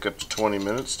it can take up to 20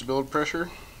 minutes to build pressure.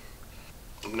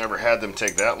 I've never had them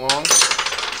take that long.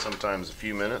 Sometimes a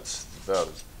few minutes. It's about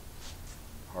as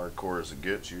hardcore as it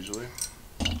gets usually.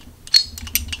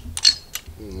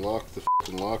 And lock the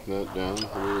fucking lock nut down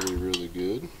really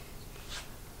good.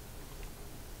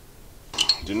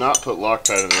 Do not put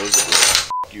Loctite in those. It will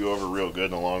f you over real good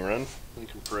in the long run. And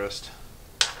compressed.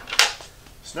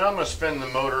 So now I'm going to spin the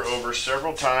motor over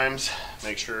several times.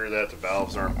 Make sure that the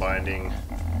valves aren't binding.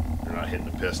 They're not hitting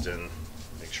the piston.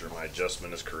 Make sure my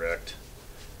adjustment is correct.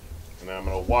 And then I'm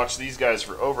going to watch these guys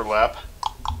for overlap,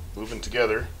 moving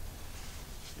together.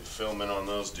 You film in on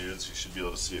those dudes. You should be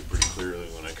able to see it pretty clearly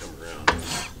when I come around.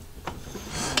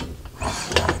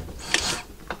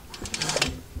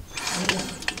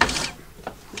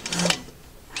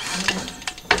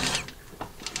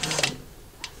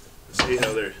 See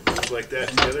how they move like that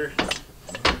together?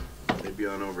 They'd be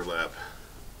on overlap.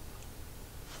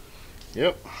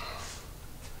 Yep.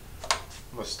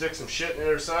 I'm going to stick some shit on the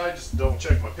other side, just double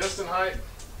check my piston height.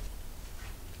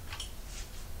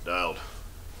 Dialed.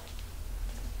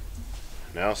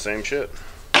 Now same shit.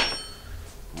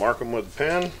 Mark them with a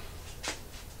pen.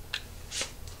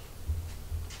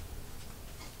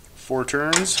 4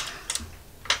 turns.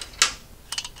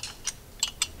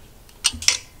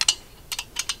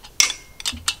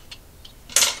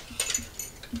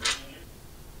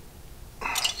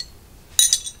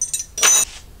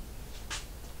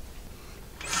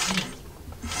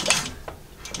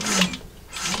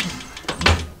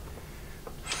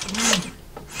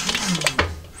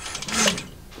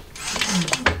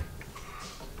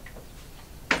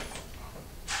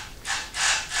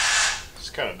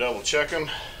 Kind of double check them,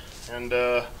 and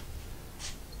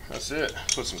that's it.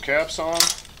 Put some caps on.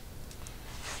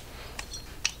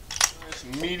 Nice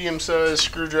medium-sized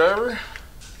screwdriver.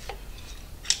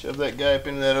 Shove that guy up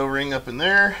into that O-ring up in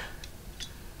there.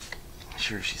 Make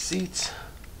sure she seats.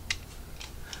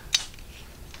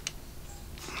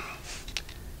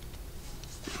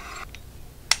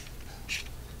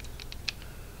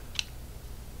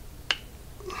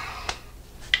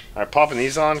 Alright, popping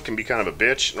these on can be kind of a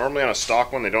bitch. Normally on a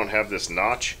stock one they don't have this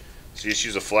notch, so you just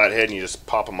use a flat head and you just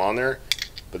pop them on there.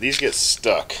 But these get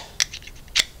stuck.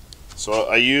 So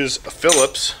I use a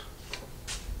Phillips.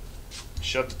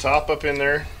 Shut the top up in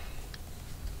there.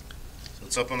 So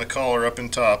it's up on the collar, up in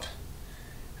top.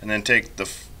 And then take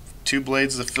the two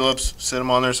blades of the Phillips, set them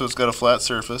on there so it's got a flat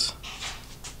surface.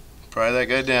 Pry that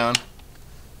guy down.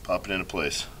 Pop it into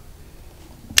place.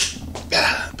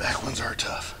 Back ones are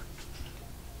tough.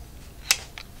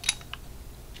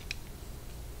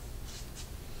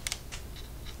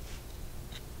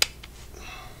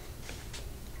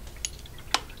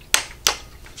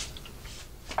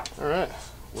 Alright,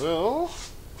 well,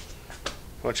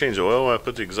 I'll change the oil when I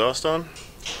put the exhaust on,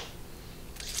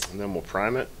 and then we'll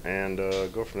prime it and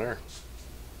go from there.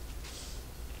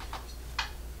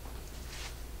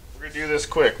 We're going to do this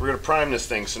quick. We're going to prime this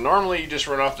thing. So normally you just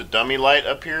run off the dummy light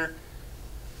up here.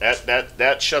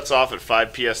 That shuts off at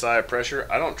 5 psi of pressure.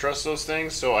 I don't trust those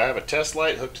things, so I have a test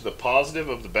light hooked to the positive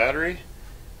of the battery,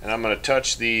 and I'm going to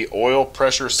touch the oil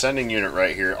pressure sending unit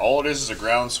right here. All it is a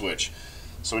ground switch.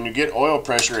 So when you get oil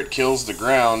pressure, it kills the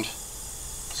ground,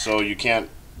 so you can't,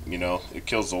 you know, it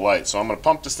kills the light. So I'm going to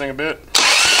pump this thing a bit.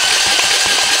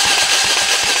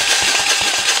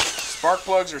 Spark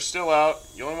plugs are still out.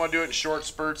 You only want to do it in short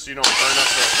spurts so you don't burn up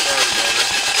the starter motor.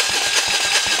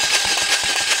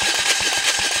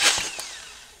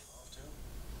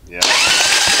 Yeah.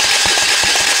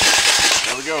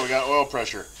 There we go, we got oil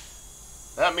pressure.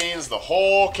 That means the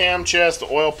whole cam chest, the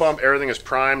oil pump, everything is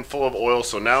primed, full of oil,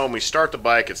 so now when we start the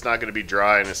bike, it's not going to be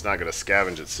dry and it's not going to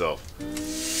scavenge itself.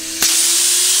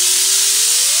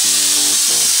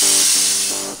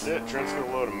 That's it. Trent's going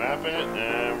to load a map in it,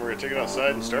 and we're going to take it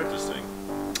outside and start this thing.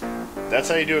 That's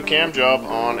how you do a cam job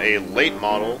on a late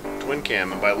model twin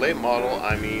cam, and by late model,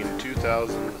 I mean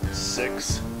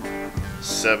 2006,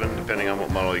 7, depending on what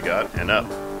model you got, and up.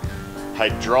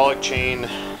 Hydraulic chain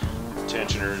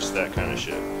tensioners, that kind of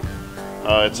shit.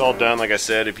 It's all done, like I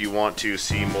said. If you want to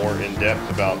see more in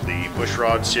depth about the push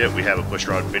rod shit, we have a push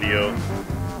rod video.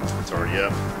 It's already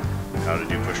up. How to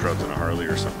do push rods on a Harley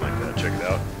or something like that. Check it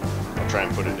out. I'll try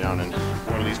and put it down in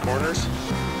one of these corners.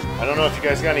 I don't know if you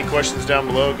guys got any questions down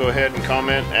below. Go ahead and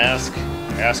comment, ask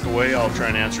away. I'll try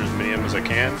and answer as many of them as I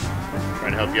can.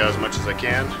 Trying to help you out as much as I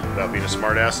can without being a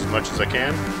smart ass as much as I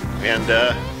can. And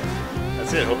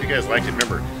that's it. Hope you guys liked it.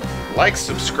 Remember, like,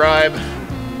 subscribe,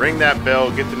 ring that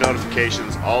bell, get the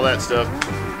notifications, all that stuff.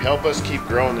 Help us keep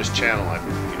growing this channel.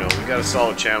 You know, we got a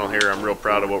solid channel here. I'm real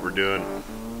proud of what we're doing.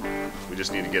 We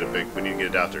just need to get we need to get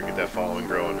it out there, get that following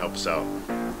growing, help us out.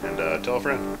 And tell a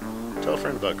friend. Tell a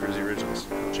friend about Kruesi Originals.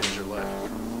 It'll change your life.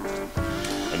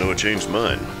 I know it changed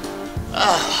mine.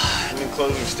 And then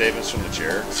closing statements from the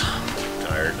chair. I'm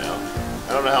tired now.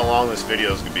 I don't know how long this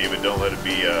video is going to be, but don't let it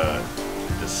be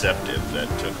deceptive. That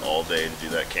took all day to do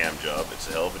that cam job. It's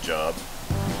a hell of a job.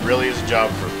 It really is a job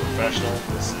for a professional.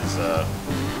 This is,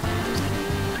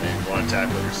 if you want to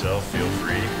tackle it yourself, feel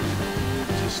free.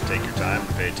 Just take your time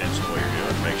and pay attention to what you're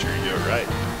doing. Make sure you do it right.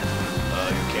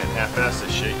 You can't half-ass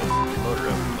this shit. You'll f*** your motor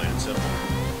up, plain and simple.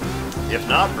 If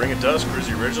not, bring it to us,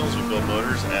 Kruesi Originals. We build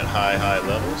motors at high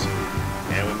levels,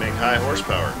 and we make high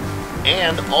horsepower.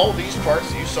 And all these parts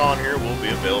that you saw in here will be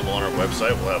available on our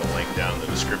website. We'll have a link down in the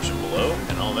description below,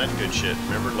 and all that good shit.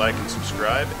 Remember, like and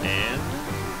subscribe, and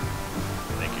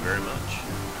thank you very much.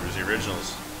 Kruesi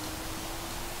Originals.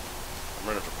 I'm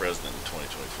running for president in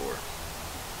 2024.